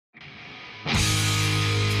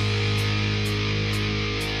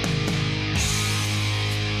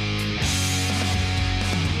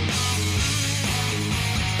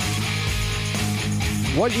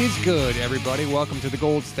What is good, everybody? Welcome to the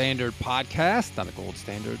Gold Standard Podcast on the Gold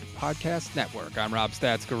Standard Podcast Network. I'm Rob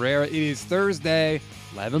Stats Guerrera. It is Thursday.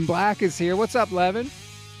 Levin Black is here. What's up, Levin?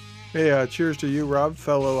 Hey, cheers to you, Rob,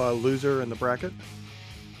 fellow loser in the bracket.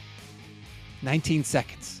 19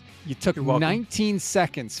 seconds. You took 19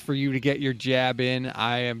 seconds for you to get your jab in.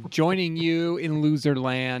 I am joining you in loser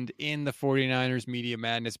land in the 49ers Media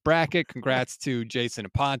Madness bracket. Congrats to Jason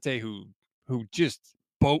Aponte, who just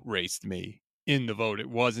boat raced me in the vote. It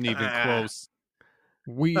wasn't even close.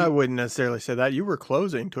 I wouldn't necessarily say that. You were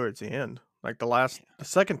closing towards the end. Like the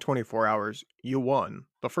second 24 hours, you won.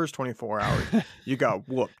 The first 24 hours, you got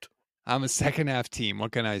whooped. I'm a second half team.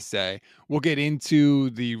 What can I say? We'll get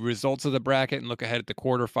into the results of the bracket and look ahead at the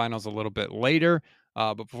quarterfinals a little bit later.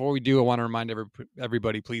 But before we do, I want to remind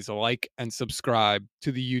everybody, please like and subscribe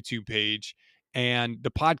to the YouTube page and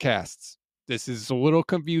the podcasts. This is a little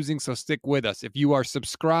confusing, so stick with us. If you are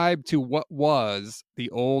subscribed to what was the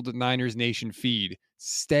old Niners Nation feed,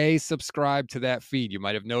 stay subscribed to that feed. You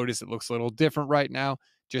might have noticed it looks a little different right now.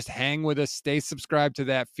 Just hang with us. Stay subscribed to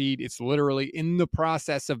that feed. It's literally in the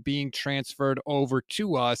process of being transferred over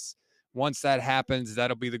to us. Once that happens,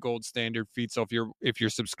 that'll be the gold standard feed. So if you're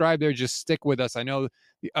subscribed there, just stick with us. I know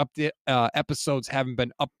the episodes haven't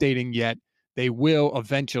been updating yet. They will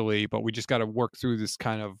eventually, but we just got to work through this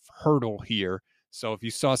kind of hurdle here. So if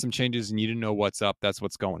you saw some changes and you didn't know what's up, that's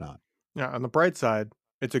what's going on. Yeah, on the bright side,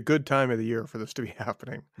 it's a good time of the year for this to be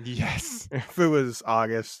happening. Yes. If it was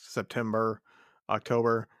August, September,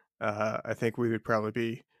 October, I think we would probably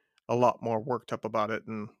be a lot more worked up about it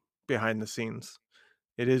and behind the scenes.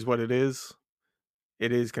 It is what it is.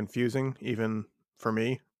 It is confusing, even for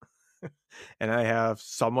me. And I have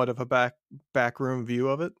somewhat of a backroom view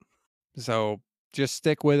of it. So just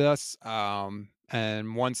stick with us.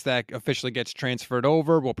 And once that officially gets transferred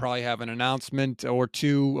over, we'll probably have an announcement or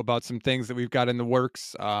two about some things that we've got in the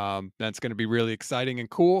works. That's going to be really exciting and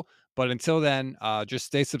cool. But until then, just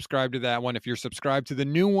stay subscribed to that one. If you're subscribed to the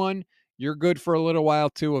new one, you're good for a little while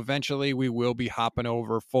too. Eventually, we will be hopping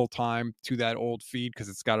over full time to that old feed because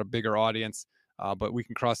it's got a bigger audience. But we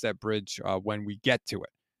can cross that bridge when we get to it.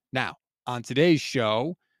 Now, on today's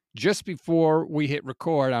show, just before we hit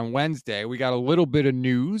record on Wednesday, we got a little bit of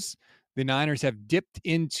news. The Niners have dipped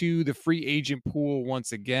into the free agent pool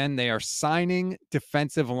once again. They are signing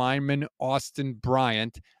defensive lineman Austin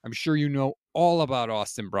Bryant. I'm sure you know all about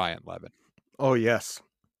Austin Bryant, Levin. Oh, yes.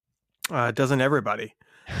 Doesn't everybody?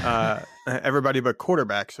 Everybody but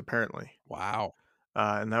quarterbacks, apparently. Wow.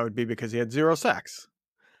 And that would be because he had 0 sacks.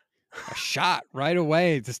 A shot right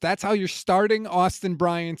away. That's how you're starting Austin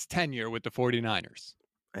Bryant's tenure with the 49ers.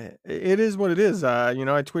 It is what it is. I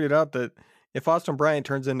tweeted out that if Austin Bryant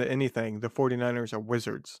turns into anything, the 49ers are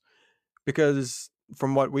wizards. Because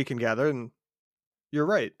from what we can gather, and you're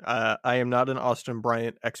right, I am not an Austin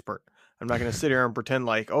Bryant expert. I'm not going to sit here and pretend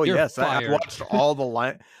like, oh, yes, I've watched all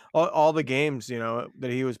the games, that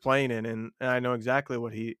he was playing in, and I know exactly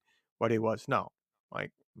what he was. No,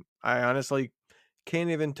 like I honestly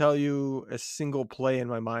can't even tell you a single play in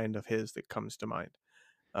my mind of his that comes to mind.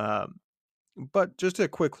 But just a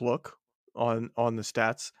quick look on the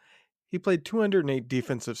stats. He played 208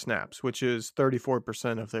 defensive snaps, which is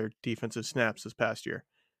 34% of their defensive snaps this past year.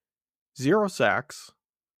 0 sacks,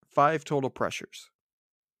 5 total pressures.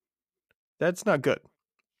 That's not good.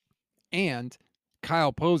 And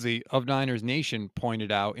Kyle Posey of Niners Nation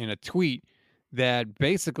pointed out in a tweet that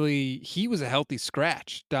basically he was a healthy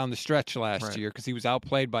scratch down the stretch last year because he was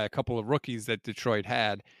outplayed by a couple of rookies that Detroit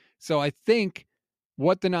had. So I think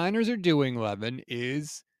what the Niners are doing, Levin,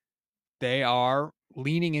 is they are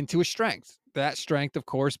leaning into a strength. That strength, of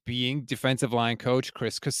course, being defensive line coach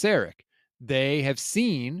Chris Kocurek. They have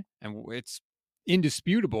seen, and it's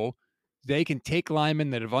indisputable, they can take linemen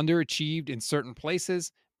that have underachieved in certain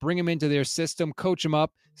places, bring them into their system, coach them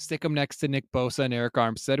up, stick them next to Nick Bosa and Eric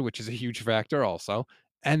Armstead, which is a huge factor also,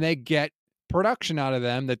 and they get production out of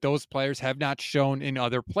them that those players have not shown in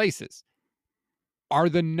other places. Are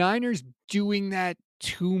the Niners doing that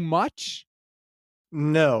too much?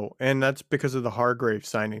 No, and that's because of the Hargrave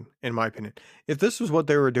signing, in my opinion. If this was what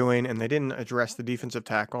they were doing and they didn't address the defensive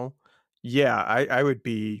tackle, yeah, I would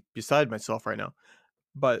be beside myself right now.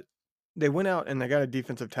 But they went out and they got a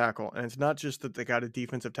defensive tackle, and it's not just that they got a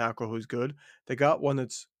defensive tackle who's good. They got one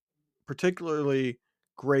that's particularly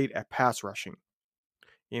great at pass rushing.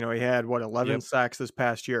 He had, 11 sacks this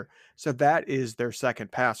past year. So that is their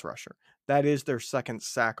second pass rusher. That is their second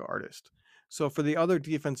sack artist. So for the other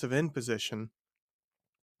defensive end position,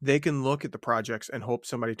 they can look at the projects and hope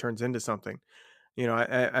somebody turns into something.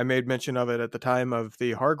 I made mention of it at the time of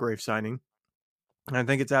the Hargrave signing. And I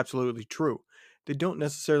think it's absolutely true. they don't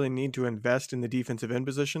necessarily need to invest in the defensive end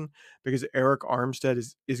position because Eric Armstead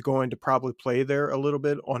is going to probably play there a little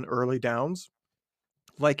bit on early downs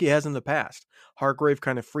like he has in the past. Hargrave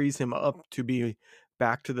kind of frees him up to be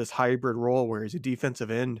back to this hybrid role where he's a defensive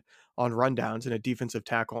end on rundowns and a defensive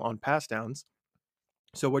tackle on pass downs.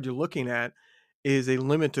 So what you're looking at is a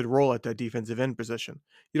limited role at that defensive end position.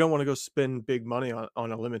 You don't want to go spend big money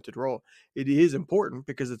on a limited role. It is important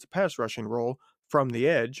because it's a pass rushing role from the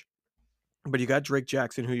edge, but you got Drake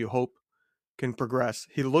Jackson, who you hope can progress.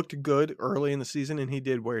 He looked good early in the season and he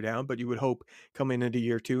did wear down, but you would hope coming into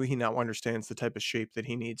year two, he now understands the type of shape that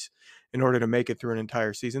he needs in order to make it through an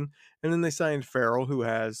entire season. And then they signed Farrell, who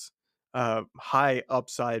has high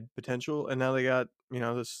upside potential. And now they got,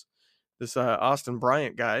 this Austin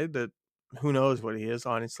Bryant guy that who knows what he is,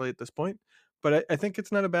 honestly, at this point. But I think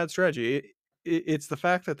it's not a bad strategy. It's the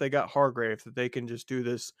fact that they got Hargrave that they can just do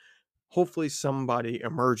this. Hopefully, somebody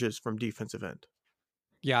emerges from defensive end.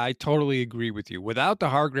 Yeah, I totally agree with you. Without the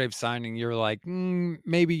Hargrave signing, you're like,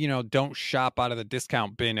 maybe, don't shop out of the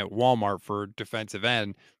discount bin at Walmart for defensive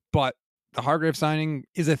end. But the Hargrave signing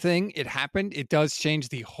is a thing. It happened. It does change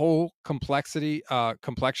the whole complexion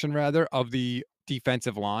rather, of the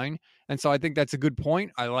defensive line. And so I think that's a good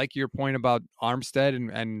point. I like your point about Armstead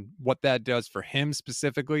and what that does for him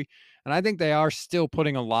specifically. And I think they are still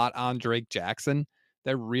putting a lot on Drake Jackson.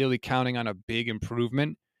 They're really counting on a big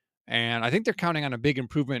improvement. And I think they're counting on a big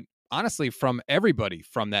improvement, honestly, from everybody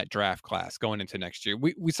from that draft class going into next year.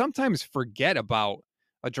 We sometimes forget about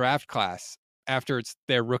a draft class after it's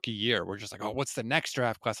their rookie year. We're just like, oh, what's the next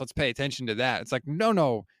draft class? Let's pay attention to that. It's like,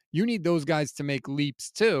 no, you need those guys to make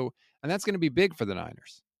leaps too. And that's going to be big for the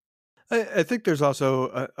Niners. I think there's also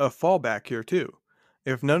a fallback here too.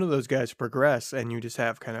 If none of those guys progress and you just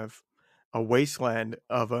have kind of a wasteland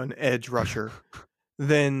of an edge rusher,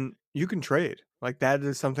 then you can trade. Like that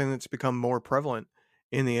is something that's become more prevalent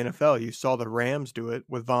in the NFL. You saw the Rams do it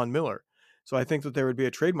with Von Miller. So I think that there would be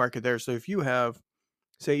a trade market there. So if you have,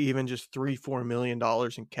 say, even just $3-4 million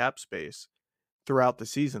in cap space throughout the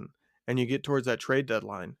season, and you get towards that trade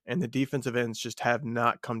deadline, and the defensive ends just have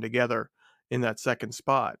not come together in that second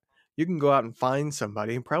spot, you can go out and find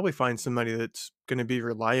somebody, and probably find somebody that's going to be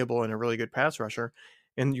reliable and a really good pass rusher.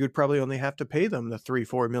 And you would probably only have to pay them the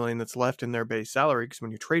 3-4 million that's left in their base salary because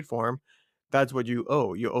when you trade for them, that's what you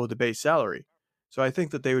owe. You owe the base salary. So I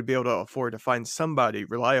think that they would be able to afford to find somebody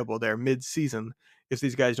reliable there mid-season if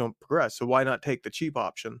these guys don't progress. So why not take the cheap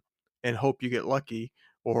option and hope you get lucky?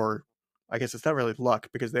 Or I guess it's not really luck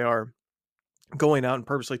because they are going out and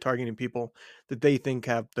purposely targeting people that they think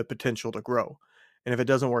have the potential to grow. And if it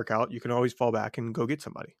doesn't work out, you can always fall back and go get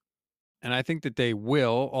somebody. And I think that they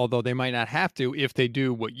will, although they might not have to if they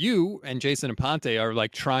do what you and Jason and Ponte are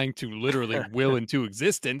like trying to literally will into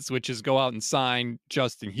existence, which is go out and sign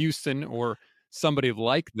Justin Houston or somebody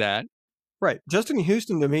like that. Right. Justin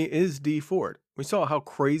Houston to me is D Ford. We saw how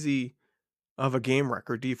crazy of a game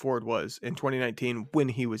record D Ford was in 2019 when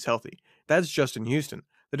he was healthy. That's Justin Houston.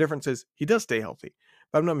 The difference is he does stay healthy.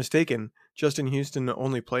 If I'm not mistaken, Justin Houston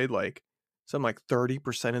only played like something like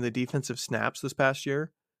 30% of the defensive snaps this past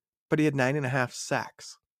year, but he had 9.5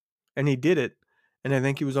 sacks. And he did it, and I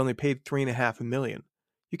think he was only paid 3.5 million.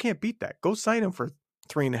 You can't beat that. Go sign him for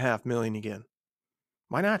 3.5 million again.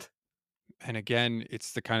 Why not? And again,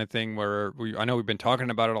 it's the kind of thing where I know we've been talking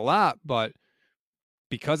about it a lot, but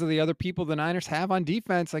because of the other people the Niners have on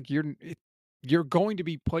defense, like you're going to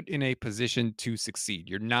be put in a position to succeed.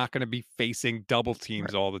 You're not going to be facing double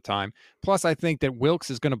teams Right. all the time. Plus, I think that Wilkes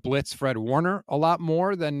is going to blitz Fred Warner a lot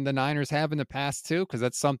more than the Niners have in the past too, because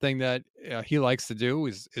that's something that he likes to do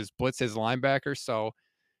is blitz his linebacker. So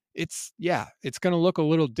it's going to look a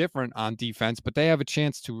little different on defense, but they have a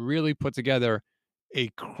chance to really put together a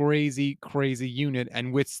crazy unit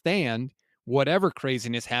and withstand whatever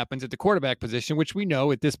craziness happens at the quarterback position, which we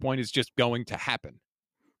know at this point is just going to happen.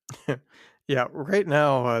 Yeah, right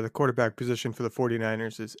now, the quarterback position for the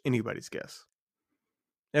 49ers is anybody's guess.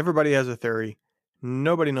 Everybody has a theory.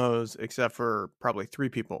 Nobody knows except for probably three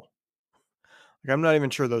people. Like, I'm not even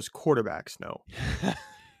sure those quarterbacks know.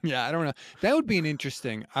 Yeah, I don't know. That would be an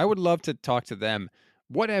interesting. I would love to talk to them.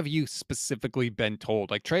 What have you specifically been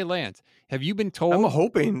told? Like Trey Lance, have you been I'm told?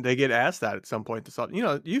 hoping they get asked that at some point.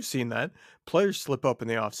 You've seen that. Players slip up in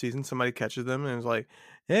the offseason. Somebody catches them and is like,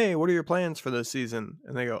 hey, what are your plans for this season?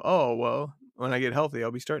 And they go, oh, well, when I get healthy,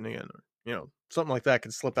 I'll be starting again. Or, something like that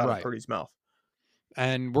could slip out of Right. Purdy's mouth.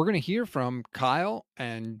 And we're going to hear from Kyle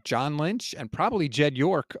and John Lynch and probably Jed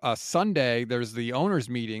York Sunday. There's the owners'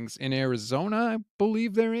 meetings in Arizona, I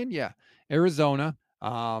believe they're in. Yeah, Arizona.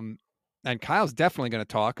 And Kyle's definitely going to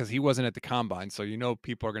talk because he wasn't at the combine. So,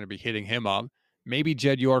 people are going to be hitting him up. Maybe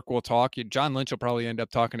Jed York will talk. John Lynch will probably end up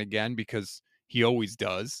talking again because he always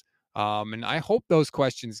does. And I hope those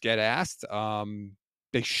questions get asked.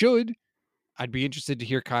 They should. I'd be interested to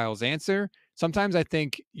hear Kyle's answer. Sometimes I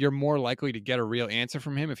think you're more likely to get a real answer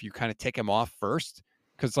from him if you kind of tick him off first.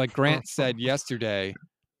 Because, like Grant said yesterday,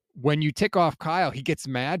 when you tick off Kyle, he gets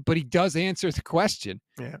mad, but he does answer the question.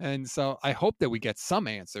 Yeah. And so I hope that we get some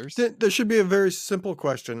answers. There should be a very simple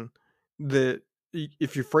question that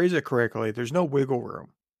if you phrase it correctly, there's no wiggle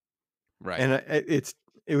room. Right. And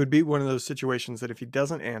it would be one of those situations that if he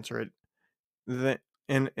doesn't answer it, then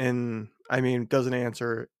and I mean doesn't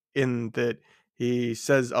answer in that he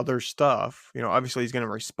says other stuff, obviously he's going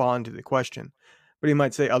to respond to the question, but he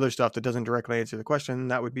might say other stuff that doesn't directly answer the question,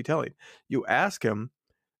 and that would be telling. You ask him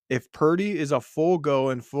if Purdy is a full go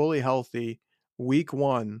and fully healthy week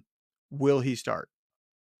 1, will he start?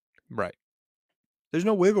 Right. There's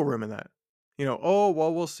no wiggle room in that. Oh,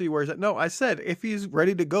 well, we'll see where's that. No, I said if he's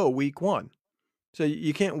ready to go week 1. So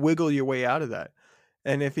you can't wiggle your way out of that.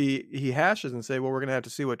 And if he hashes and say, well, we're going to have to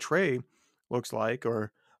see what Trey looks like,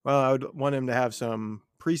 or, well, I would want him to have some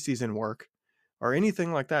preseason work or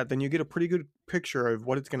anything like that, then you get a pretty good picture of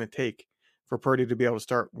what it's going to take for Purdy to be able to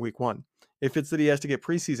start week 1. If it's that he has to get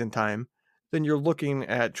preseason time, then you're looking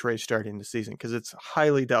at Trey starting the season because it's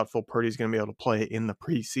highly doubtful Purdy's going to be able to play in the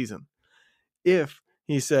preseason. If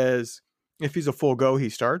he says, if he's a full go, he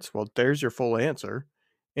starts, well, there's your full answer.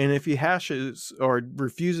 And if he hashes or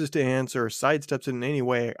refuses to answer or sidesteps it in any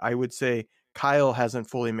way, I would say Kyle hasn't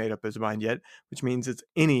fully made up his mind yet, which means it's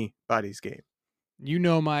anybody's game. You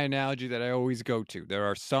know my analogy that I always go to. There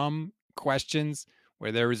are some questions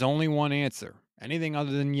where there is only one answer. Anything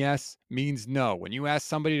other than yes means no. When you ask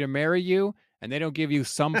somebody to marry you and they don't give you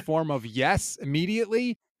some form of yes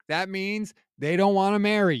immediately, that means they don't want to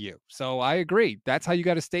marry you. So I agree. That's how you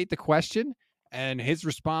got to state the question. And his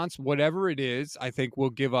response, whatever it is, I think will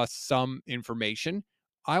give us some information.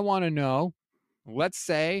 I want to know, let's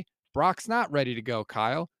say Brock's not ready to go,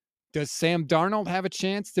 Kyle. Does Sam Darnold have a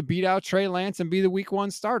chance to beat out Trey Lance and be the week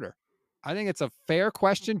 1 starter? I think it's a fair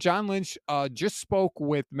question. John Lynch just spoke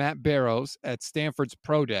with Matt Barrows at Stanford's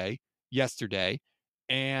Pro Day yesterday,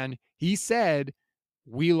 and he said,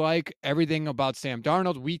 we like everything about Sam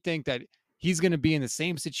Darnold. We think that he's going to be in the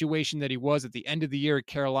same situation that he was at the end of the year at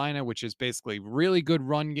Carolina, which is basically really good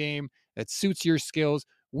run game that suits your skills.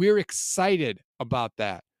 We're excited about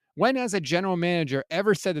that. When has a general manager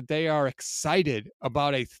ever said that they are excited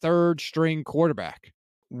about a third string quarterback?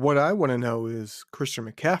 What I want to know is Christian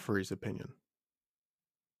McCaffrey's opinion,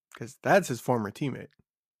 because that's his former teammate.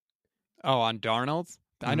 Oh, on Darnold?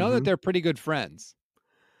 I know that Mm-hmm. they're pretty good friends.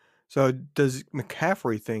 So does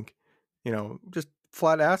McCaffrey think, just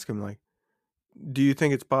flat ask him, like, do you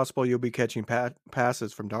think it's possible you'll be catching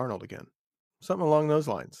passes from Darnold again? Something along those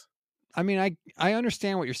lines. I mean, I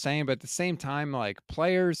understand what you're saying, but at the same time, like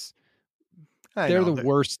players, I they're know the that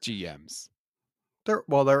worst GMs.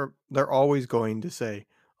 they're always going to say,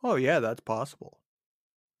 "Oh yeah, that's possible."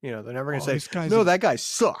 They're never going to Oh, say, "No, that guy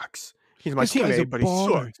sucks. He's my this guy's a teammate, but he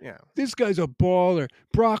baller. sucks." Yeah. This guy's a baller.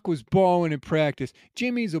 Brock was balling in practice.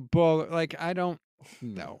 Jimmy's a baller. Like I don't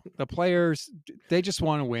know. The players, they just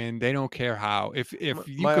want to win. They don't care how. If you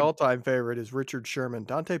My could all-time favorite is Richard Sherman.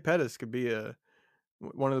 Dante Pettis could be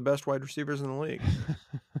one of the best wide receivers in the league.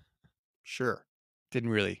 Sure. didn't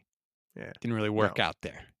really Yeah. didn't really work No. out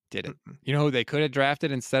there, did it? Mm-mm. You know who they could have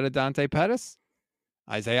drafted instead of Dante Pettis?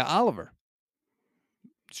 Isaiah Oliver.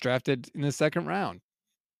 It's drafted in the second round.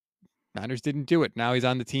 Niners didn't do it. Now he's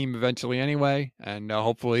on the team eventually anyway, and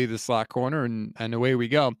hopefully the slot corner, and away we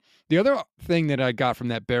go. The other thing that I got from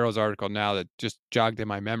that Barrows article now that just jogged in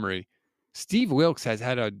my memory, Steve Wilks has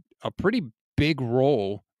had a pretty big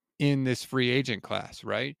role in this free agent class,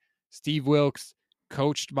 right? Steve Wilks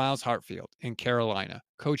coached Miles Hartfield in Carolina,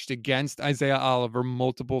 coached against Isaiah Oliver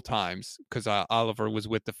multiple times because Oliver was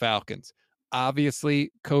with the Falcons.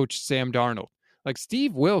 Obviously, coached Sam Darnold. Like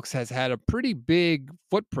Steve Wilks has had a pretty big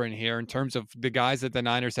footprint here in terms of the guys that the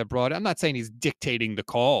Niners have brought. I'm not saying he's dictating the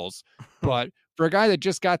calls, but for a guy that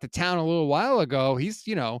just got to town a little while ago, he's,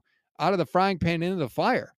 out of the frying pan into the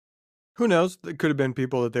fire. Who knows? There could have been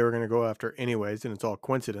people that they were going to go after anyways, and it's all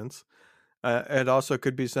coincidence. It also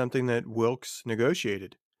could be something that Wilkes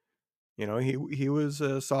negotiated. He was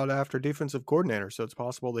a sought after defensive coordinator, so it's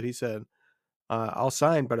possible that he said, "I'll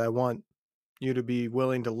sign, but I want you to be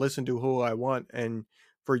willing to listen to who I want, and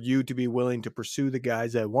for you to be willing to pursue the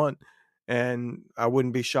guys I want." And I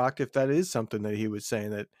wouldn't be shocked if that is something that he was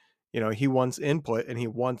saying, that he wants input and he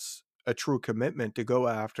wants a true commitment to go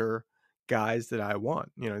after guys that I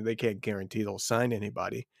want. They can't guarantee they'll sign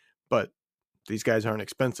anybody, but these guys aren't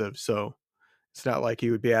expensive, so it's not like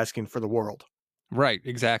he would be asking for the world. Right,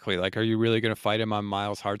 exactly. Like, are you really gonna fight him on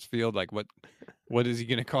Miles Hartsfield? Like, what is he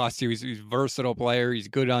gonna cost you? He's a versatile player. He's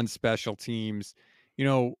good on special teams. You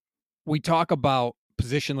know, we talk about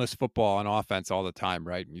positionless football on offense all the time,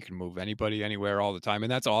 right? You can move anybody anywhere all the time,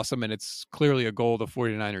 and that's awesome. And it's clearly a goal the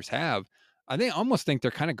 49ers have. Almost think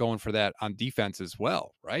they're kind of going for that on defense as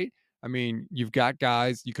well, right? I mean, you've got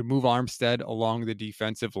guys, you could move Armstead along the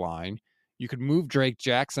defensive line. You could move Drake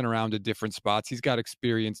Jackson around to different spots. He's got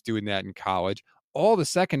experience doing that in college. All the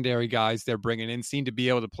secondary guys they're bringing in seem to be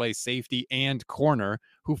able to play safety and corner.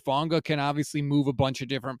 Hufanga can obviously move a bunch of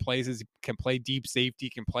different places, he can play deep safety,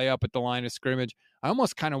 can play up at the line of scrimmage. I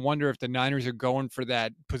almost kind of wonder if the Niners are going for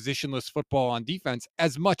that positionless football on defense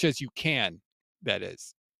as much as you can, that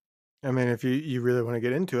is. I mean, if you really want to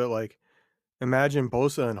get into it, like imagine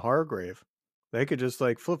Bosa and Hargrave. They could just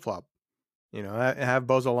like flip flop, have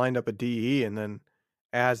Bosa lined up at DE, and then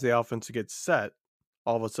as the offense gets set,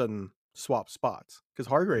 all of a sudden swap spots because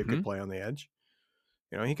Hargrave could Mhm. play on the edge.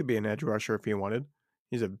 He could be an edge rusher if he wanted.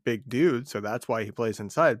 He's a big dude, so that's why he plays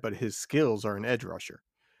inside. But his skills are an edge rusher,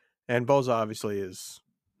 and Bosa obviously is,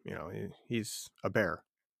 he's a bear,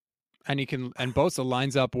 And Bosa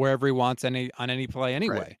lines up wherever he wants on any play right?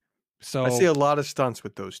 anyway. I see So, a lot of stunts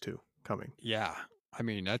with those two coming. yeah, I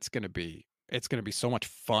mean, it's gonna be so much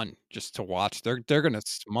fun just to watch. They're gonna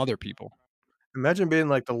smother people. Imagine being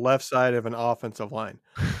like the left side of an offensive line.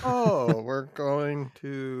 Oh, we're going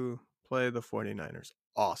to play the 49ers.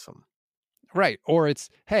 Awesome. Right. Or it's,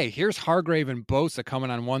 hey, here's Hargrave and Bosa coming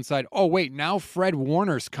on one side. Oh, wait, now Fred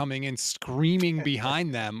Warner's coming in screaming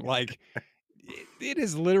behind them. Like it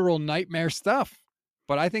is literal nightmare stuff.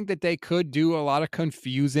 But I think that they could do a lot of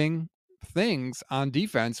confusing things on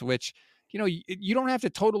defense, which, you don't have to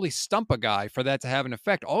totally stump a guy for that to have an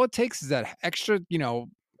effect. All it takes is that extra,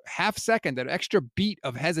 half second, that extra beat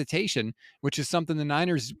of hesitation, which is something the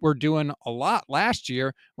Niners were doing a lot last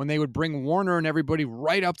year when they would bring Warner and everybody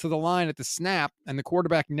right up to the line at the snap, and the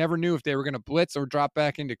quarterback never knew if they were going to blitz or drop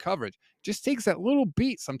back into coverage. Just takes that little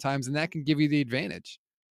beat sometimes, and that can give you the advantage.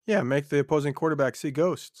 Yeah, make the opposing quarterback see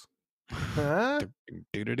ghosts. Huh?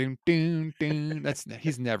 That's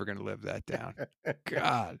he's never going to live that down.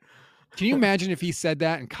 God. Can you imagine if he said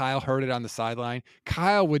that and Kyle heard it on the sideline?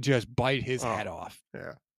 Kyle would just bite his Oh, head off.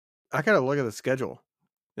 yeah. I gotta look at the schedule.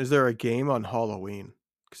 Is there a game on Halloween?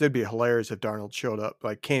 Because it'd be hilarious if Darnold showed up,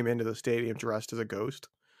 like came into the stadium dressed as a ghost.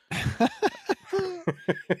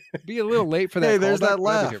 Be a little late for Hey, that there's callback, that but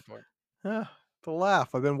I'd be here laugh. for it. Ah, the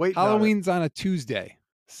laugh. I've been waiting on it. Halloween's on a Tuesday,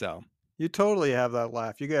 so You totally have that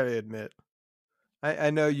laugh. You gotta admit.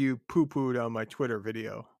 I know you poo pooed on my Twitter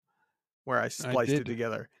video where I I spliced it did.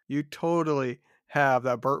 together. You totally have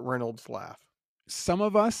that Burt Reynolds laugh. Some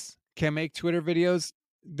of us can make Twitter videos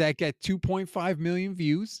that get 2.5 million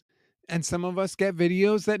views, and some of us get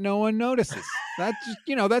videos that no one notices.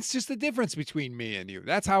 That's just the difference between me and you.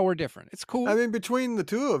 That's how we're different. It's I cool. mean, between the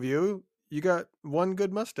two of you, you got one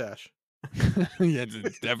good mustache. Yeah,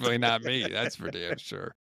 it's definitely not me. That's for damn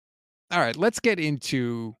sure. All right, let's get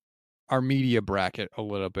into our media bracket a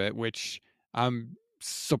little bit, which I'm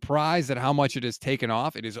surprised at how much it has taken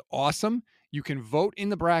off. It is awesome. You can vote in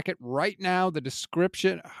the bracket right now. The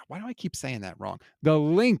description, why do I keep saying that wrong? The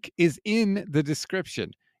link is in the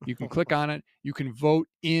description. You can click on it. You can vote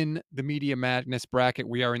in the Media Madness bracket.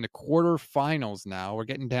 We are in the quarterfinals now. We're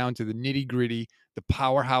getting down to the nitty gritty, the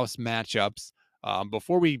powerhouse matchups.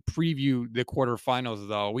 Before we preview the quarterfinals,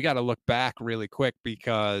 though, we got to look back really quick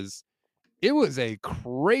because it was a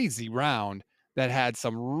crazy round that had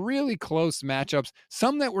some really close matchups,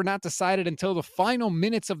 some that were not decided until the final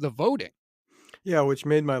minutes of the voting. Yeah, which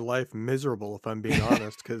made my life miserable, if I'm being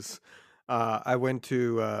honest, 'cause, I went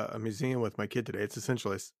to, a museum with my kid today. It's a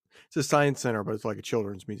science center, but it's like a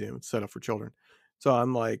children's museum. It's set up for children. So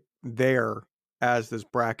I'm, like, there as this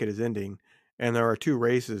bracket is ending, and there are 2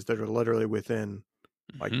 races that are literally within,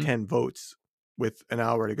 like, Mhm. 10 votes with an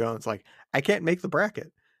hour to go. It's like, I can't make the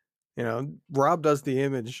bracket, Rob does the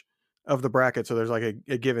image of the bracket, so there's, like,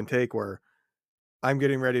 a give and take where I'm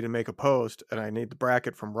getting ready to make a post and I need the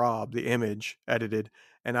bracket from Rob, the image edited,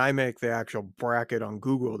 and I make the actual bracket on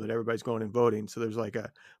Google that everybody's going and voting. So there's like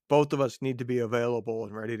both of us need to be available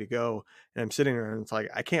and ready to go. And I'm sitting there and it's like,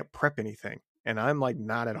 I can't prep anything. And I'm like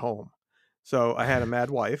not at home. So I had a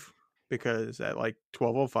mad wife because at like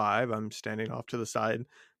 12:05, I'm standing off to the side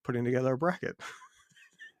putting together a bracket.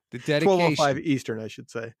 The 12:05 dedication, Eastern, I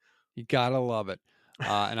should say. you gotta love it.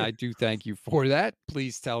 And I do thank you for that.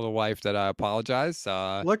 Please tell the wife that I apologize.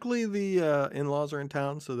 Luckily, the in-laws are in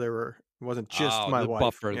town, so it wasn't just Oh, my the wife.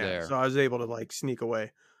 buffer Yeah, there. so I was able to like sneak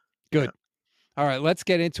away. Yeah. Good. All right, let's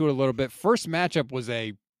get into it a little bit. First matchup was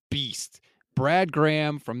a beast. Brad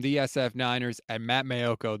Graham from the SF Niners and Matt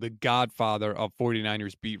Mayoko, the godfather of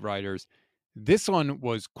 49ers beat writers. This one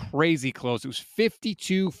was crazy close. It was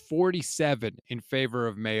 52-47 in favor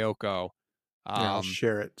of Mayoko. Yeah, I'll Um,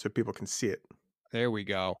 share it so people can see it. there we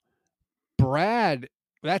go. Brad,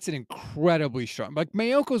 that's an incredibly strong. Like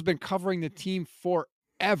Mayoko's been covering the team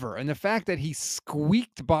forever, and the fact that he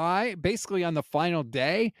squeaked by basically on the final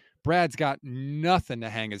day, Brad's got nothing to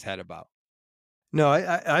hang his head about. No,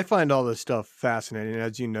 I find all this stuff fascinating.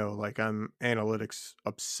 As you know, like I'm analytics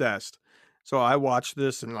obsessed. So I watch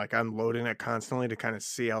this and like I'm loading it constantly to kind of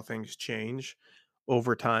see how things change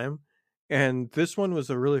over time. And this one was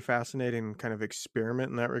a really fascinating kind of experiment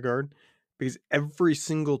in that regard because every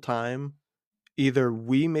single time either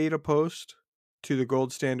we made a post to the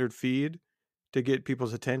gold standard feed to get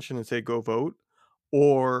people's attention and say go vote,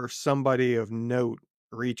 or somebody of note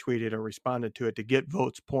retweeted or responded to it to get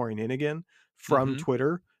votes pouring in again from Mhm.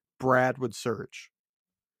 Twitter, Brad would surge.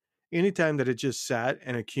 Anytime that it just sat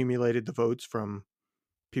and accumulated the votes from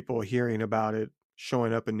people hearing about it,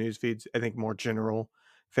 showing up in news feeds, I think more general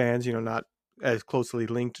fans, not as closely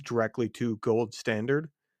linked directly to gold standard,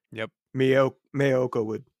 Yep. Mayoko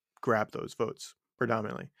would grab those votes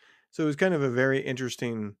predominantly. So it was kind of a very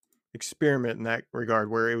interesting experiment in that regard,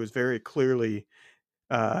 where it was very clearly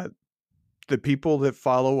uh, the people that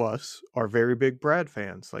follow us are very big Brad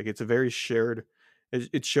fans. Like it's a very shared.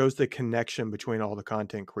 It shows the connection between all the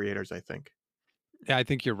content creators, I think. Yeah, I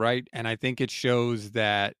think you're right, and I think it shows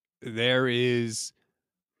that there is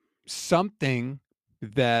something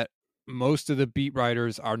that most of the beat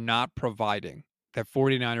writers are not providing, that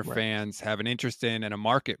 49er Right. fans have an interest in and a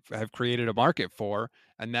market have created a market for,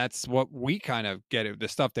 and that's what we kind of get it, the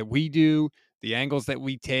stuff that we do, the angles that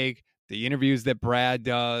we take, the interviews that Brad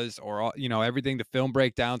does, or everything, the film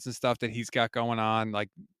breakdowns and stuff that he's got going on. Like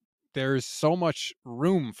there's so much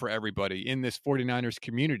room for everybody in this 49ers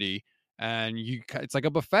community, and it's like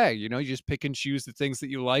a buffet, you just pick and choose the things that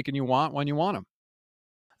you like and you want when you want them.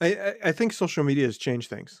 I think social media has changed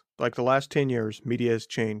things. Like the last 10 years, media has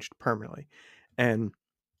changed permanently, and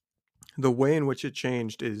the way in which it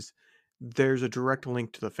changed is there's a direct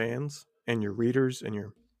link to the fans and your readers and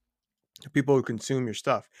your people who consume your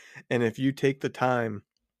stuff. And if you take the time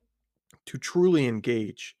to truly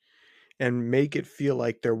engage and make it feel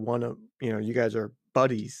like they're one of, you guys are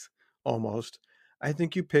buddies almost, I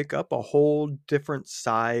think you pick up a whole different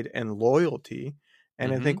side and loyalty.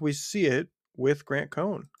 And I Hmm. think we see it with Grant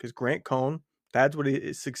Cohn, because Grant Cohn, that's what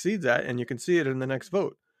he succeeds at. And you can see it in the next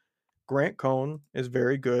vote. Grant Cohn is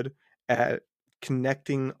very good at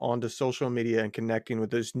connecting onto social media and connecting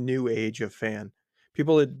with this new age of fan.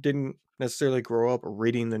 People that didn't necessarily grow up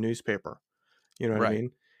reading the newspaper, you know what I Right.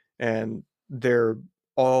 mean? And they're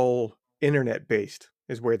all internet based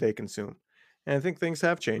is where they consume. And I think things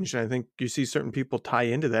have changed. And I think you see certain people tie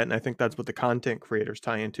into that. And I think that's what the content creators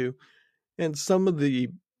tie into. And some of the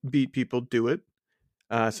beat people do it.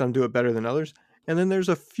 Some do it better than others. And then there's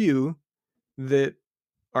a few that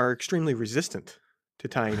are extremely resistant to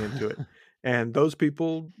tying into it. And those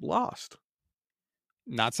people lost.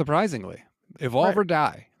 Not surprisingly. Evolve Right. or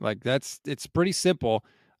die. Like it's pretty simple.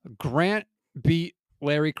 Grant beat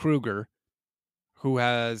Larry Kruger, who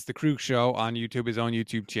has the Krug show on YouTube, his own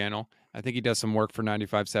YouTube channel. I think he does some work for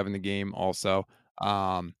 95.7 The Game also.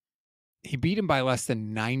 Um, he beat him by less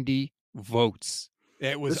than 90 votes.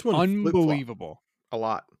 It was This one flip flop unbelievable. a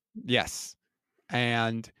lot. Yes.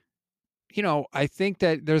 And I think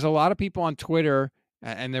that there's a lot of people on Twitter,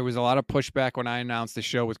 and there was a lot of pushback when I announced the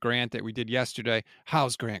show with Grant that we did yesterday.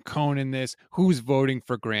 How's Grant Cohn in this? Who's voting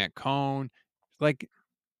for Grant Cohn? Like,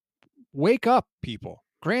 wake up, people.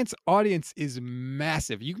 Grant's audience is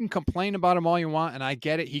massive. You can complain about him all you want, and I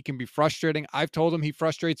get it. He can be frustrating. I've told him he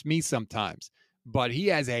frustrates me sometimes, but he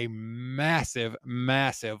has a massive,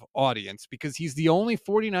 massive audience because he's the only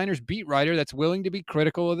 49ers beat writer that's willing to be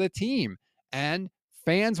critical of the team. And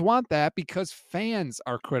fans want that because fans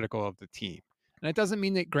are critical of the team. And it doesn't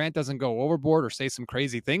mean that Grant doesn't go overboard or say some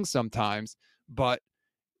crazy things sometimes, but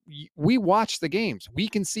we watch the games. We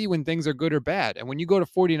can see when things are good or bad. And when you go to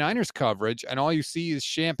 49ers coverage and all you see is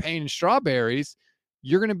champagne and strawberries,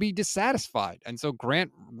 you're going to be dissatisfied. And so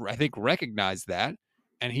Grant, I think, recognized that.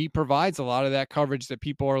 And he provides a lot of that coverage that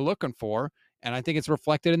people are looking for. And I think it's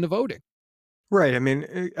reflected in the voting. Right. I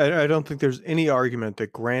mean, I don't think there's any argument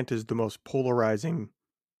that Grant is the most polarizing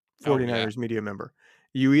Oh, yeah. 49ers media member.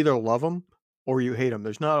 You either love him or you hate him.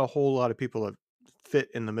 There's not a whole lot of people that fit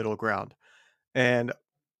in the middle ground. And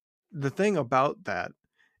the thing about that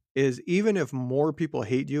is, even if more people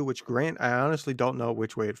hate you, which Grant, I honestly don't know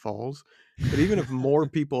which way it falls, but even if more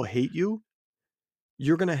people hate you,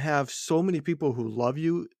 you're going to have so many people who love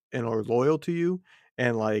you and are loyal to you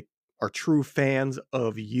and like are true fans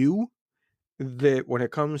of you, that when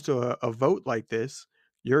it comes to a vote like this,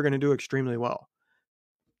 you're going to do extremely well.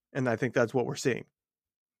 And I think that's what we're seeing.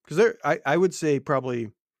 Because I would say probably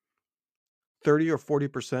 30 or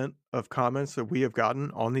 40% of comments that we have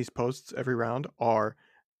gotten on these posts every round are,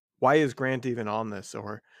 why is Grant even on this?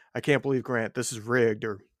 Or I can't believe Grant, this is rigged,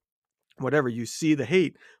 or whatever. You see the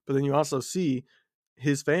hate, but then you also see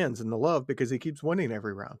his fans and the love because he keeps winning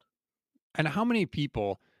every round. And how many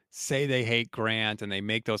people say they hate Grant and they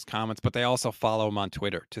make those comments, but they also follow him on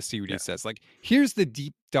Twitter to see what he Yeah. says? Like, here's the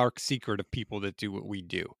deep, dark secret of people that do what we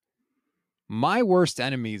do. My worst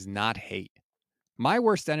enemy is not hate. My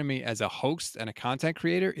worst enemy as a host and a content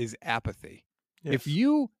creator is apathy. If Yes.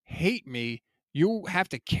 you hate me, you have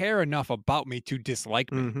to care enough about me to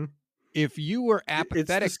dislike me. Mm-hmm. If you were It's the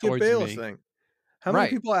apathetic Skip towards Bayless me, thing. How many right?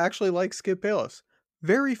 people actually like Skip Bayless?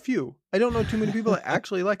 Very few. I don't know too many people that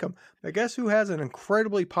actually like him. But guess who has an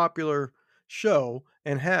incredibly popular show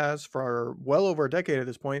and has for well over a decade at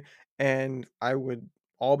this point, and I would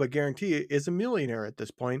all but guarantee it is a millionaire at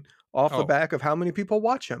this point off the Oh, back of how many people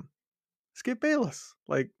watch him. Skip Bayless.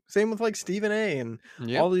 Like same with like Stephen A and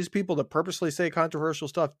yep. all these people that purposely say controversial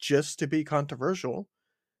stuff just to be controversial.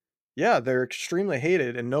 Yeah, they're extremely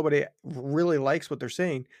hated and nobody really likes what they're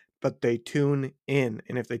saying, but they tune in.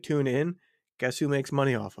 And if they tune in, guess who makes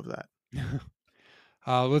money off of that?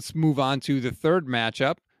 Let's move on to the third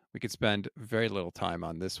matchup. We could spend very little time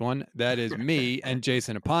on this one. That is me and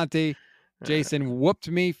Jason Aponte. Uh, Jason whooped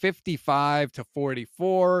me 55 to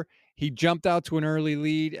 44. He jumped out to an early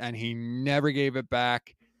lead and he never gave it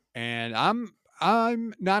back. And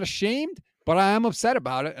I'm not ashamed, but I am upset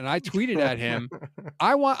about it. And I tweeted at him.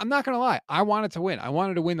 I'm not gonna lie, I wanted to win. I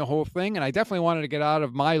wanted to win the whole thing, and I definitely wanted to get out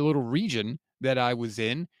of my little region that I was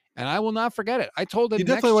in. And I will not forget it. I told you him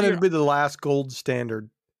definitely next wanted year. to be the last gold standard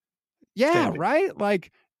Yeah, standing. right?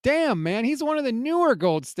 Like, damn, man, he's one of the newer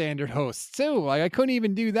gold standard hosts too. Like, I couldn't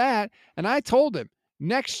even do that. And I told him,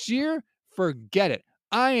 next year, forget it.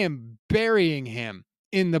 I am burying him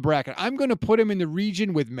in the bracket. I'm going to put him in the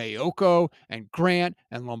region with Mayoko and Grant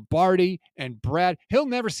and Lombardi and Brad. He'll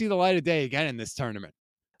never see the light of day again in this tournament.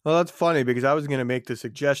 Well, that's funny because I was going to make the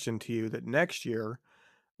suggestion to you that next year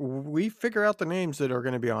we figure out the names that are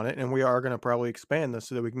going to be on it, and we are going to probably expand this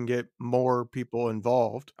so that we can get more people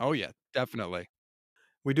involved. Oh, yeah, definitely.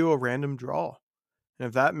 We do a random draw. And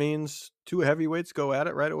if that means two heavyweights go at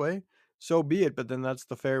it right away, so be it. But then that's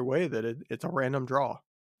the fair way that it's a random draw.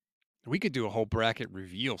 We could do a whole bracket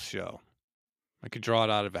reveal show. I could draw it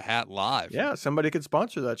out of a hat live. Yeah, somebody could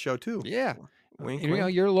sponsor that show too. Yeah. Wink, You know,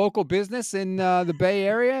 wink. your local business in the Bay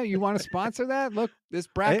Area, you want to sponsor that? Look, this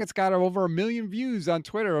Hey, bracket's got over 1 million views on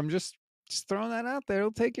Twitter. I'm just throwing that out there.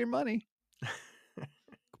 It'll take your money.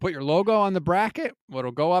 Put your logo on the bracket.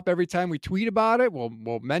 It'll go up every time we tweet about it. We'll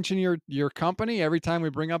mention your company every time we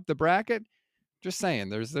bring up the bracket. Just saying,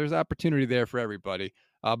 there's opportunity there for everybody.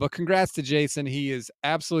 But congrats to Jason. He is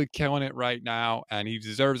absolutely killing it right now, and he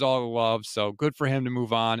deserves all the love. So good for him to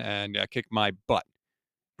move on and kick my butt.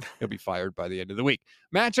 He'll be fired by the end of the week.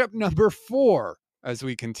 Matchup number 4 as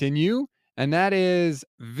we continue, and that is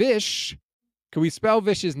Vish. Can we spell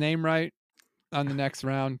Vish's name right on the next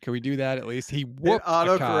round? Can we do that at least? He it whooped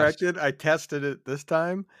auto Akash. corrected. I tested it this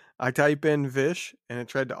time. I type in Vish and it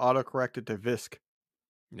tried to auto correct it to Visk,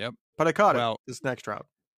 Yep. but I caught it Well, this next round.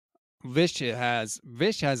 Vish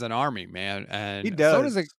has an army, man, He and so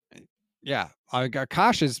does. does it. Yeah,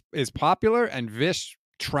 Akash is popular, and Vish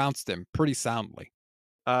trounced him pretty soundly.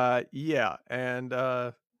 Yeah, and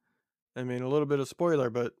I mean a little bit of spoiler,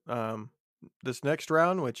 but this next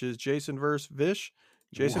round, which is Jason versus Vish,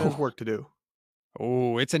 Jason has Whoa. work to do.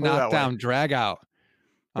 Oh, it's a Put it that way. knockdown drag out.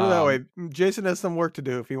 Put it that way. Um, Jason has some work to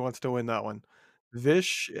do if he wants to win that one.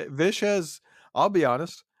 Vish has. I'll be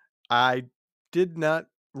honest. I did not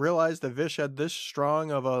realize that Vish had this strong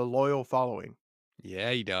of a loyal following.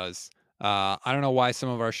 yeah, he does. I don't know why some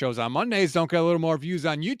of our shows on Mondays don't get a little more views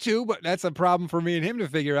on YouTube, but that's a problem for me and him to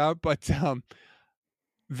figure out. But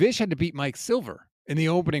Vish had to beat Mike Silver in the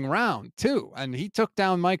opening round too, and he took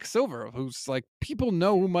down Mike Silver, who's like, people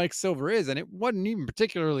know who Mike Silver is, and it wasn't even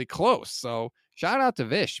particularly close. So shout out to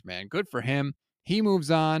Vish, man, good for him. He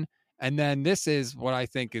moves on, and then this is what I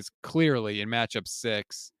think is clearly in matchup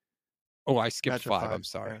 6. Oh, I skipped Matchup 5. five. I'm Yeah.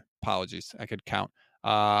 sorry. Apologies. I could count.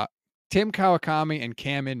 Uh, Tim Kawakami and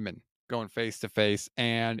Cam Inman going face to face,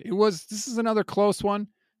 and this is another close one,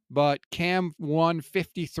 but Cam won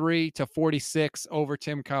 53 to 46 over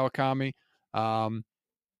Tim Kawakami. Um,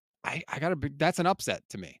 I gotta be. That's an upset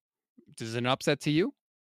to me. Is it an upset to you?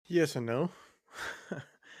 Yes and no.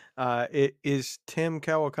 It is Tim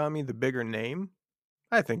Kawakami the bigger name.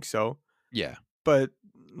 I think so. Yeah, But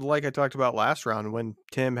like I talked about last round when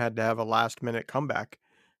Tim had to have a last minute comeback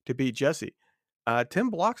to beat Jesse, Tim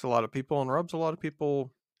blocks a lot of people and rubs a lot of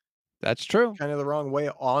people that's true. kind of the wrong way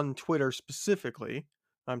on Twitter specifically.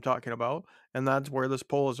 I'm talking about, and that's where this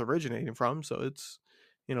poll is originating from. So it's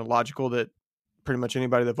logical that pretty much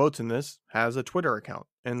anybody that votes in this has a Twitter account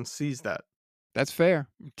and sees that. That's fair.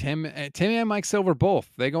 Tim and Mike Silver both.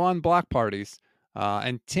 They go on block parties,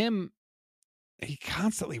 and Tim he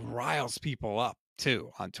constantly riles people up too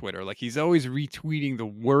on Twitter. Like he's always retweeting the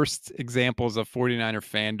worst examples of 49er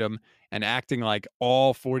fandom and acting like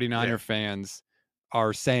all Yeah, 49er fans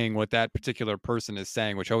are saying what that particular person is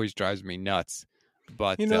saying, which always drives me nuts.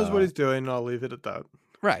 But he knows what he's doing. I'll leave it at that.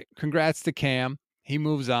 right, congrats to Cam. He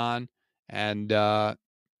moves on, and I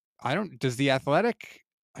don't. Does the Athletic?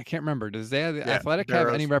 I can't remember. Does the Yeah, Athletic have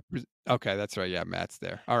any Barrows. represent? Okay, that's right. Yeah, Matt's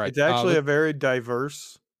there. All right. It's actually a very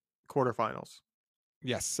diverse quarterfinals.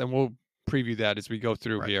 Yes, and we'll preview that as we go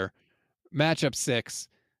through Right. here. Matchup 6.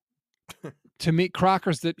 To me,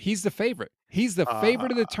 he's the favorite. He's the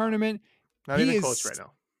favorite of the Uh, tournament. Not He even is close right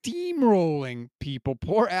now. steamrolling people.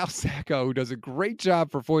 Poor Al Sacco, who does a great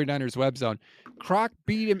job for 49ers Web Zone. Croc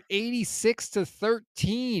beat him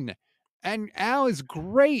 86-13. And Al is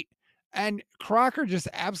great. And Crocker just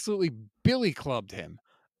absolutely billy clubbed him.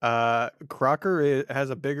 Crocker has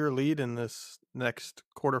a bigger lead in this next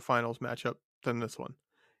quarterfinals matchup than this one.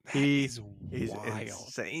 That He is is wild.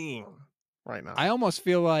 insane right now. I almost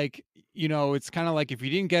feel like, it's kind of like if you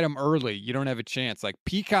didn't get him early, you don't have a chance. Like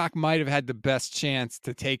Peacock might have had the best chance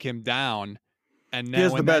to take him down. And He then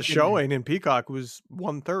has the when that best didn't showing, and Peacock was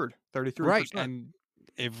 1/3, right. 33%. And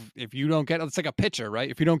if you don't get it's like a pitcher, right?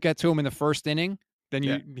 If you don't get to him in the first inning, then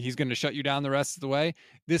Yeah. he's going to shut you down the rest of the way.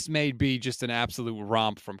 This may be just an absolute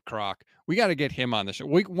romp from Croc. We got to get him on the show.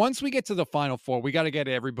 Once we get to the final four, we got to get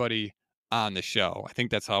everybody on the show. I think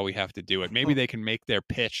that's how we have to do it. Maybe they can make their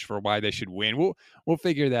pitch for why they should win. We'll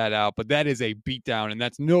figure that out. But that is a beatdown, and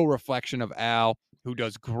that's no reflection of Al, who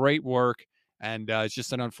does great work, and it's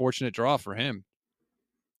just an unfortunate draw for him.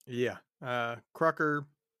 Yeah. Crocker,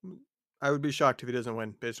 I would be shocked if he doesn't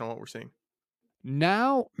win based on what we're seeing.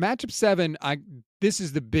 Now, matchup 7, this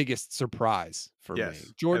is the biggest surprise for me. Yes,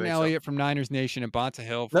 I Jordan think so. Elliott from Niners Nation and Bonta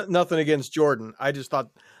Hill. Nothing against Jordan. I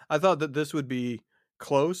thought that this would be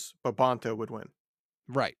close, but Bonta would win.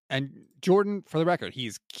 Right. And Jordan, for the record,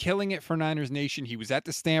 he's killing it for Niners Nation. He was at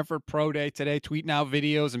the Stanford Pro Day today, tweeting out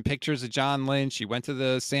videos and pictures of John Lynch. He went to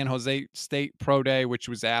the San Jose State Pro Day, which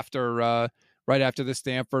was right after the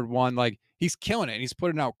Stanford one. Like, he's killing it, and he's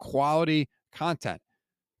putting out quality content.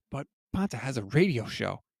 But Bonta has a radio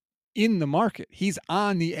show in the market. He's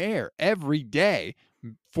on the air every day,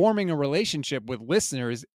 forming a relationship with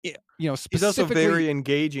listeners, He's also specifically. very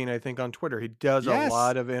engaging, I think, on Twitter. He does a Yes.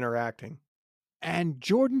 lot of interacting. And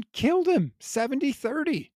Jordan killed him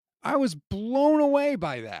 70-30. I was blown away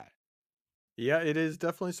by that. Yeah, it is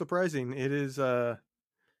definitely surprising. It is, I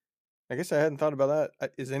guess I hadn't thought about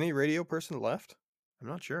that. Is any radio person left? I'm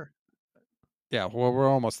not sure. Yeah, well, we're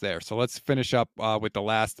almost there. So let's finish up with the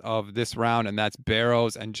last of this round, and that's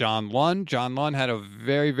Barrows and John Lund. John Lund had a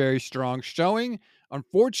very, very strong showing.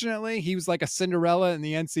 Unfortunately, he was like a Cinderella in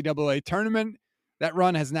the NCAA tournament. That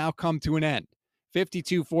run has now come to an end.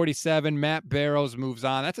 52-47, Matt Barrows moves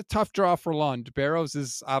on. That's a tough draw for Lund. Barrows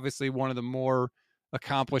is obviously one of the more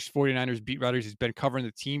accomplished 49ers beat writers. He's been covering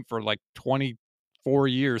the team for like 24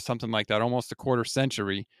 years, something like that, almost a quarter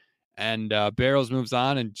century. And Barrows moves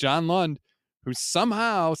on, and John Lund, who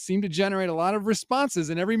somehow seemed to generate a lot of responses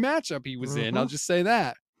in every matchup he was in. I'll Mhm. just say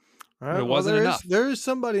that. All But right. it Well, wasn't enough. there is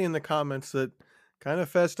somebody in the comments that kind of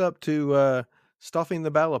fessed up to stuffing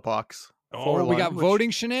the ballot box for Oh, we got Lund, which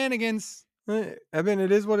voting shenanigans. I mean,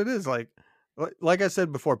 it is what it is. Like I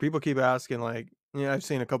said before, people keep asking. I've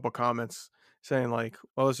seen a couple comments saying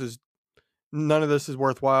 "Well, none of this is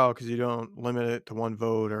worthwhile because you don't limit it to one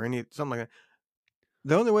vote or something like that."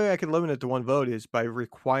 The only way I could limit it to one vote is by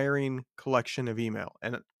requiring collection of email,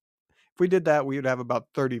 and if we did that, we would have about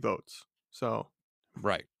 30 votes. So,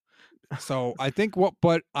 Right. So I think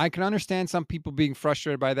but I can understand some people being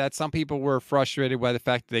frustrated by that. Some people were frustrated by the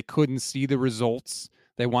fact that they couldn't see the results.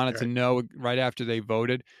 They wanted to right. know right after they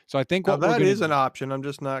voted. So I think Now what we're that going is to an option. I'm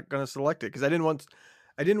just not going to select it because I didn't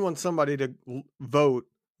want somebody to vote.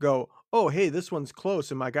 Go, oh hey, this one's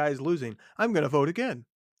close and my guy's losing. I'm going to vote again.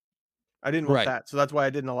 I didn't want right. that, so that's why I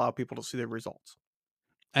didn't allow people to see the results.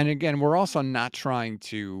 And again, we're also not trying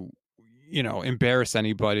to embarrass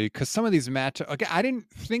anybody because some of these matchups, again, I didn't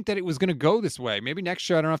think that it was going to go this way. Maybe next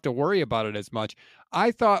year I don't have to worry about it as much.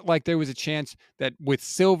 I thought like there was a chance that with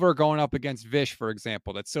Silver going up against Vish, for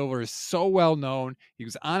example, that Silver is so well known. He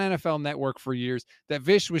was on NFL Network for years that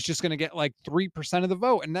Vish was just going to get like 3% of the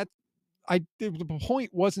vote. And the point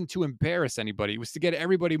wasn't to embarrass anybody. It was to get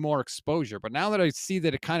everybody more exposure. But now that I see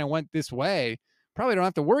that it kind of went this way, probably don't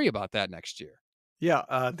have to worry about that next year. Yeah,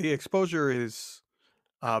 the exposure is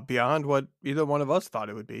beyond what either one of us thought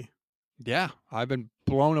it would be. Yeah, I've been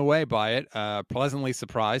blown away by it. Pleasantly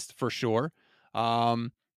surprised for sure. All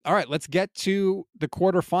right, let's get to the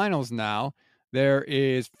quarterfinals now. There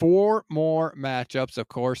is 4 more matchups, of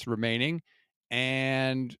course, remaining,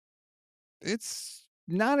 and it's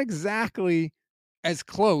not exactly as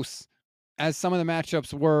close as some of the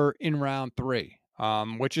matchups were in round 3.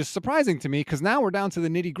 Which is surprising to me because now we're down to the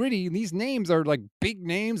nitty gritty. These names are like big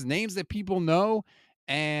names, names that people know,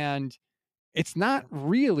 and it's not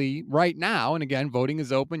really right now. And again, voting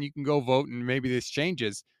is open. You can go vote and maybe this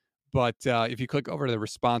changes. But if you click over to the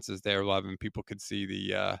responses there, 11 people could see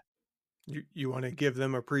the, You want to give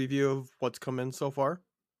them a preview of what's come in so far?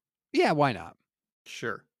 yeah, why not?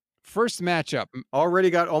 Sure. First matchup,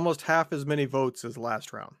 Already got almost half as many votes as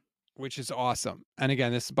last round. which is awesome. And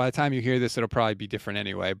again, this by the time you hear this, it'll probably be different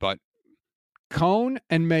anyway. But Cone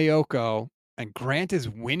and Mayoko, and Grant is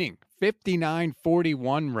winning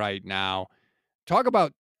 59-41 right now. Talk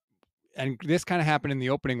about, and this kind of happened in the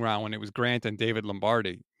opening round when it was Grant and David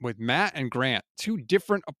Lombardi. With Matt and Grant, 2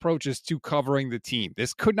 different approaches to covering the team.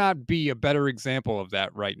 This could not be a better example of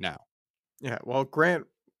that right now. Yeah, well, Grant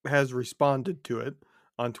has responded to it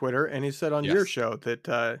on Twitter, and he said on your Yes. show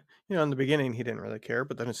that in the beginning he didn't really care,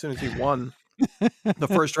 but then as soon as he won the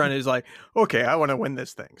first round, he's like, "Okay, I want to win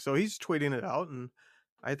this thing." So he's tweeting it out, and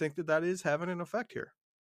I think that is having an effect here.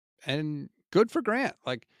 And good for Grant.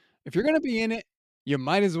 Like, if you're going to be in it, you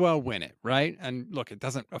might as well win it, right? And look, it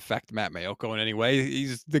doesn't affect Matt Mayoko in any way.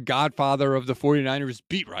 He's the godfather of the 49ers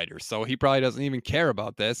beat writer, so he probably doesn't even care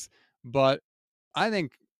about this. But I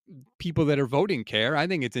think people that are voting care. I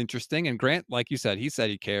think it's interesting. And Grant, like you said, he said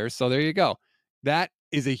he cares. So there you go. That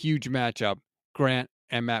is a huge matchup. Grant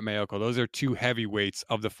and Matt Mayoko. Those are 2 heavyweights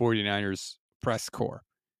of the 49ers press corps.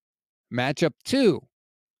 Matchup 2,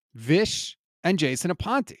 Vish and Jason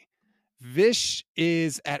Aponte. Vish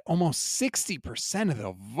is at almost 60% of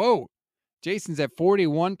the vote. Jason's at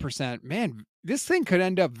 41%. Man, this thing could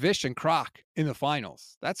end up Vish and Croc in the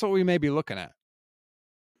finals. That's what we may be looking at.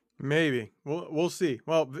 Maybe we'll see.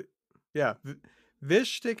 Well, yeah,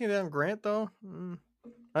 Vish taking down Grant though.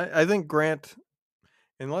 I think Grant,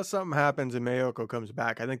 unless something happens and Mayoko comes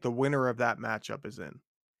back, I think the winner of that matchup is in.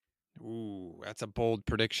 Ooh, that's a bold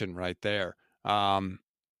prediction right there.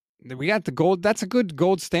 We got the gold. That's a good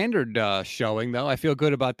gold standard showing, though. I feel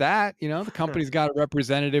good about that. The company's got a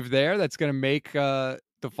representative there that's going to make the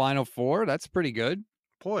Final Four. That's pretty good.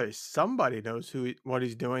 Boy, somebody knows what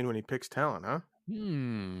he's doing when he picks talent, huh?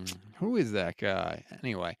 Who is that guy?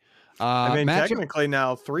 Anyway, I mean, matchup. technically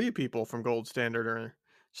now 3 people from Gold Standard are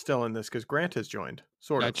still in this because Grant has joined,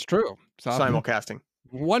 sort of That's true. So simulcasting.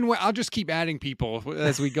 one way, I'll just keep adding people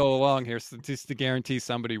as we go along here, just to guarantee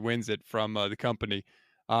somebody wins it from the company.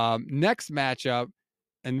 Next matchup,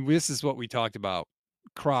 and this is what we talked about.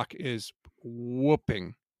 Croc is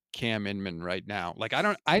whooping Cam Inman right now. Like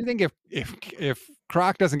I think if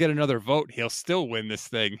Croc doesn't get another vote, he'll still win this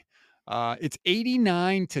thing. It's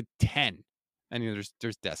 89-10. And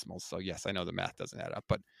there's decimals, so yes, I know the math doesn't add up,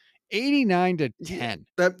 but 89-10.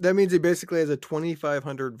 That means he basically has a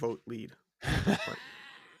 2,500 vote lead at this point.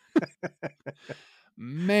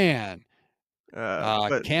 Man,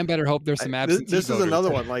 But Cam better hope there's some absentee this is voters. another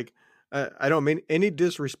one. Like, I don't mean any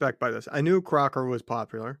disrespect by this. I knew Crocker was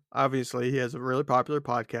popular. Obviously, he has a really popular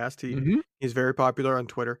podcast. He's very popular on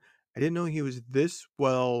Twitter. I didn't know he was this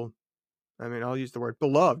well. I mean, I'll use the word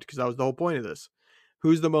beloved because that was the whole point of this.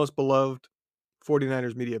 Who's the most beloved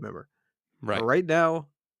 49ers media member? Right. Right now,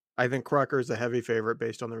 I think Crocker is a heavy favorite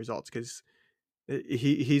based on the results because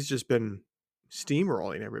he's just been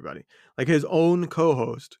steamrolling everybody. Like his own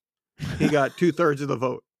co-host, he got 2/3 of the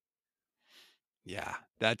vote. Yeah,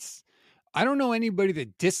 I don't know anybody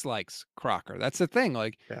that dislikes Crocker. That's the thing.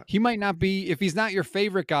 Like, Yeah. he might not be, if he's not your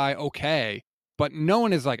favorite guy, okay, but no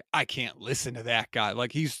one is like, I can't listen to that guy.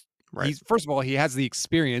 Like, he's first of all, he has the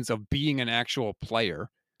experience of being an actual player,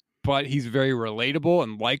 but he's very relatable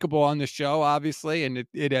and likable on the show, obviously, and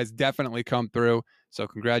it has definitely come through. So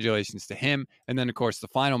congratulations to him. And then, of course, the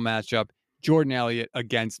final matchup, Jordan Elliott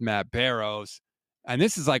against Matt Barrows. And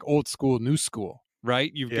this is like old school, new school, right?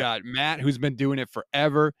 You've got Matt, who's been doing it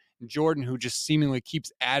forever. Jordan, who just seemingly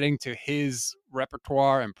keeps adding to his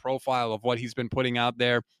repertoire and profile of what he's been putting out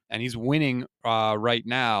there. And he's winning right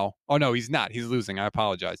now. Oh, no, he's not. He's losing. I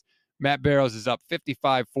apologize. Matt Barrows is up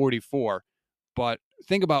 55-44. But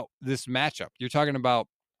think about this matchup. You're talking about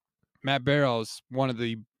Matt Barrows, one of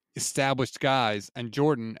the established guys, and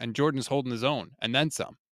Jordan's holding his own and then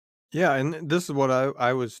some. Yeah, and this is what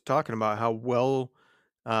I was talking about, how well,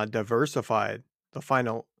 diversified the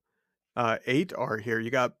final, 8 are here. You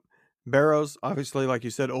got Barrows, obviously, like you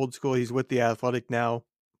said, old school, he's with The Athletic now,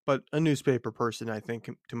 but a newspaper person, I think,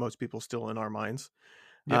 to most people still in our minds.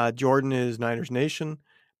 Yep. Jordan is Niners Nation,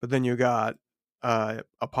 but then you got, a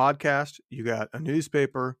podcast, you got a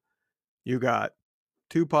newspaper, you got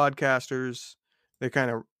 2 podcasters.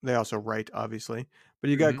 They also write, obviously, but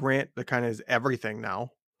you got Hmm. Grant that kinda is everything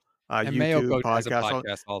now, And YouTube, Mayoko has a podcast, all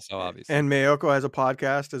podcast also, obviously. and Mayoko has a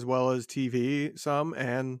podcast as well as TV some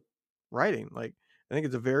and writing. Like, I think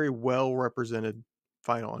it's a very well represented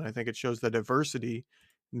final, and I think it shows the diversity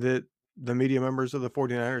that the media members of the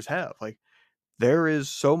 49ers have. Like, there is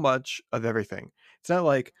so much of everything. It's not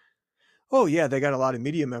like, "Oh, yeah, they got a lot of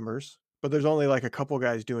media members, but there's only, like, a couple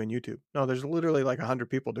guys doing YouTube." No, there's literally, like, 100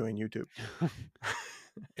 people doing YouTube.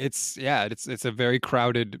 It's a very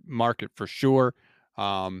crowded market for sure.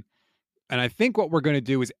 Um, And I think what we're going to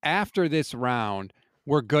do is after this round,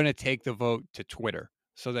 we're going to take the vote to Twitter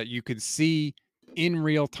so that you can see in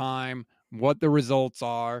real time what the results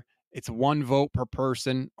are. It's one vote per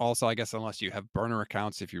person. Also, I guess unless you have burner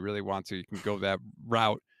accounts, if you really want to, you can go that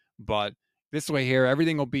route. But this way here,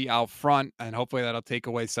 everything will be out front, and hopefully that'll take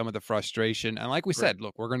away some of the frustration. And like we Right. said,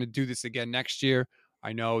 look, we're going to do this again next year.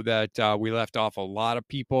 I know that we left off a lot of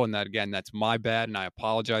people, and that again, that's my bad, and I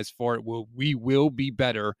apologize for it. We will be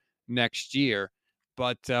better next year.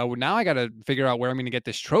 But now I got to figure out where I'm going to get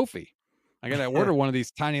this trophy. I got to order one of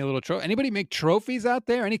these tiny little trophies. Anybody make trophies out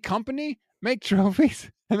there? Any company make trophies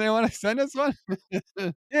and they want to send us one?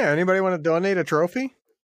 Yeah, anybody wanna donate a trophy?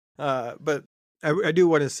 But I do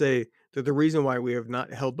wanna say that the reason why we have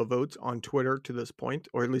not held the votes on Twitter to this point,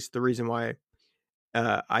 or at least the reason why,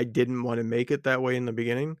 I didn't wanna make it that way in the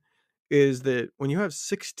beginning, is that when you have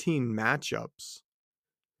 16 matchups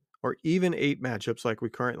or even 8 matchups like we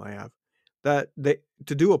currently have, that they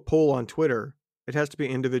to do a poll on Twitter, it has to be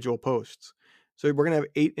individual posts. So we're gonna have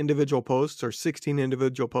 8 individual posts or 16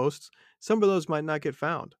 individual posts. Some of those might not get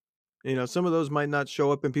found. You know, some of those might not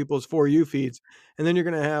show up in people's For You feeds, and then you're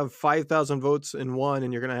gonna have 5,000 votes in one,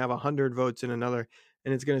 and you're gonna have 100 votes in another,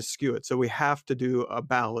 and it's gonna skew it. So we have to do a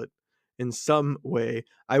ballot in some way.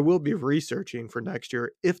 I will be researching for next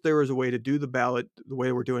year if there is a way to do the ballot the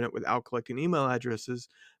way we're doing it without collecting email addresses,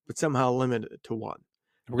 but somehow limit it to 1.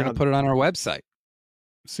 We're going to Now, put it on our website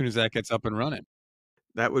as soon as that gets up and running.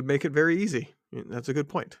 that would make it very easy. That's a good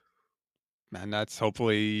point. And that's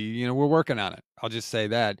hopefully, we're working on it. I'll just say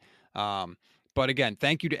that. Um, but again,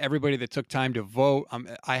 thank you to everybody that took time to vote.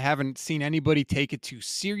 I haven't seen anybody take it too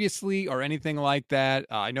seriously or anything like that.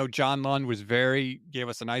 I know John Lund gave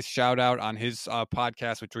us a nice shout out on his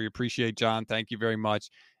podcast, which we appreciate, John. Thank you very much.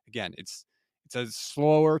 Again, it's a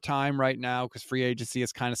slower time right now because free agency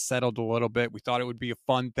has kind of settled a little bit. We thought it would be a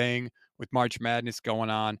fun thing with March Madness going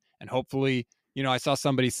on, and hopefully I saw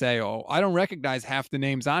somebody say, "Oh, I don't recognize half the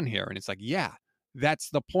names on here." And it's like, "Yeah, that's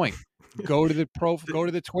the point. Go to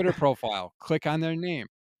the Twitter profile, click on their name."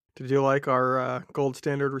 Did you like our, gold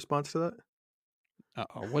standard response to that?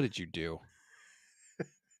 Uh-oh, what did you do?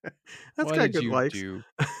 That's What got did good you likes. do?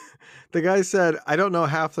 The guy said, "I don't know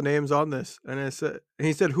half the names on this," and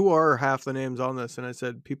he said, "Who are half the names on this?" And I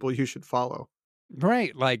said, "People you should follow."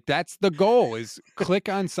 Right, like, that's the goal is click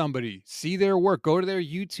on somebody, see their work, go to their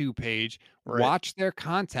YouTube page, Right. watch their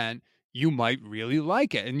content, you might really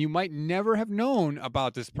like it, and you might never have known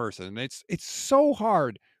about this person. It's so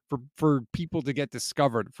hard for people to get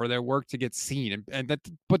discovered, for their work to get seen, and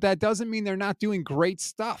that doesn't mean they're not doing great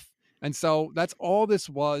stuff, and so that's all this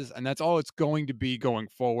was, and that's all it's going to be going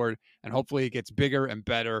forward, and hopefully it gets bigger and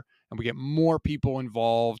better, and we get more people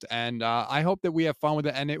involved, and, I hope that we have fun with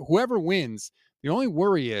it, and whoever wins, the only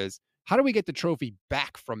worry is how do we get the trophy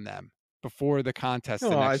back from them before the contest the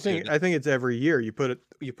No, I next year? think I think it's every year you put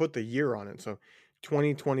the year on it. So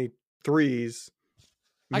 2023's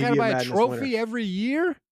I got to Media buy a Madness winner. trophy every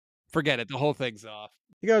year? Forget it. The whole thing's off.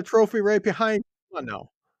 You got a trophy right behind. Come on now.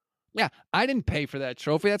 Yeah, I didn't pay for that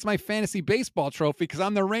trophy. That's my fantasy baseball trophy because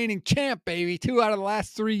I'm the reigning champ, baby. 2 out of the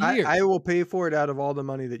last 3 I years. will pay for it out of all the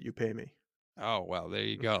money that you pay me. Oh, well, there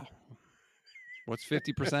you go. What's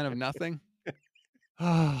 50% of nothing?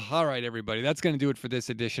 All right, everybody. That's going to do it for this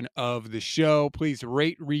edition of the show. Please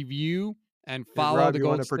rate, review, and Hey, follow Rob, the you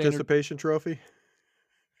want Gold a Standard. participation trophy?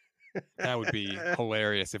 That would be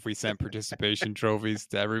hilarious if we sent participation trophies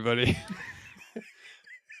to everybody.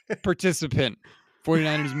 Participant,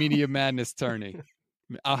 49ers Media Madness tourney.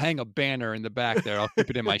 I'll hang a banner in the back there. I'll keep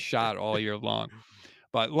it in my shot all year long.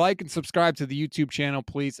 But like and subscribe to the YouTube channel,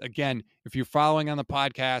 please. Again, if you're following on the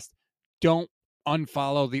podcast, don't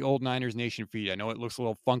unfollow the old Niners Nation feed. I know it looks a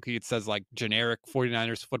little funky. It says like generic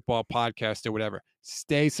 49ers football podcast or whatever.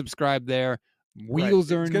 Stay subscribed there. Right.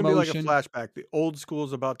 Wheels are It's in gonna be like a motion. flashback. The old school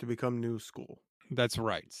is about to become new school. That's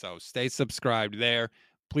right. So stay subscribed there.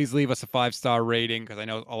 Please leave us a 5-star rating because I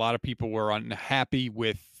know a lot of people were unhappy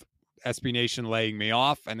with SB Nation laying me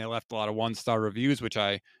off and they left a lot of 1-star reviews, which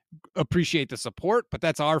I appreciate the support, but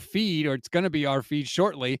that's our feed, or it's going to be our feed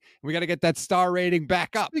shortly. We got to get that star rating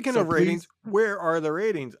back up. Speaking So of ratings, please, where are the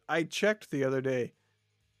ratings? I checked the other day.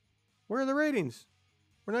 Where are the ratings?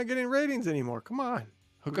 We're not getting ratings anymore. Come on.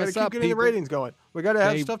 hook We got to us keep up, getting the people. ratings going. We got to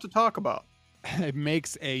have They- stuff to talk about. It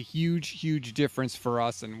makes a huge difference for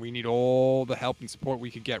us, and we need all the help and support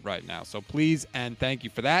we could get right now. So please and thank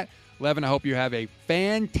you for that. Levin, I hope you have a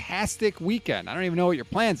fantastic weekend. I don't even know what your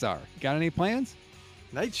plans are. You got any plans?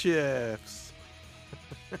 Night shifts.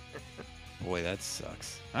 Boy, that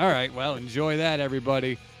sucks. All right, well, enjoy that,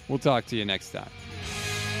 everybody. We'll talk to you next time.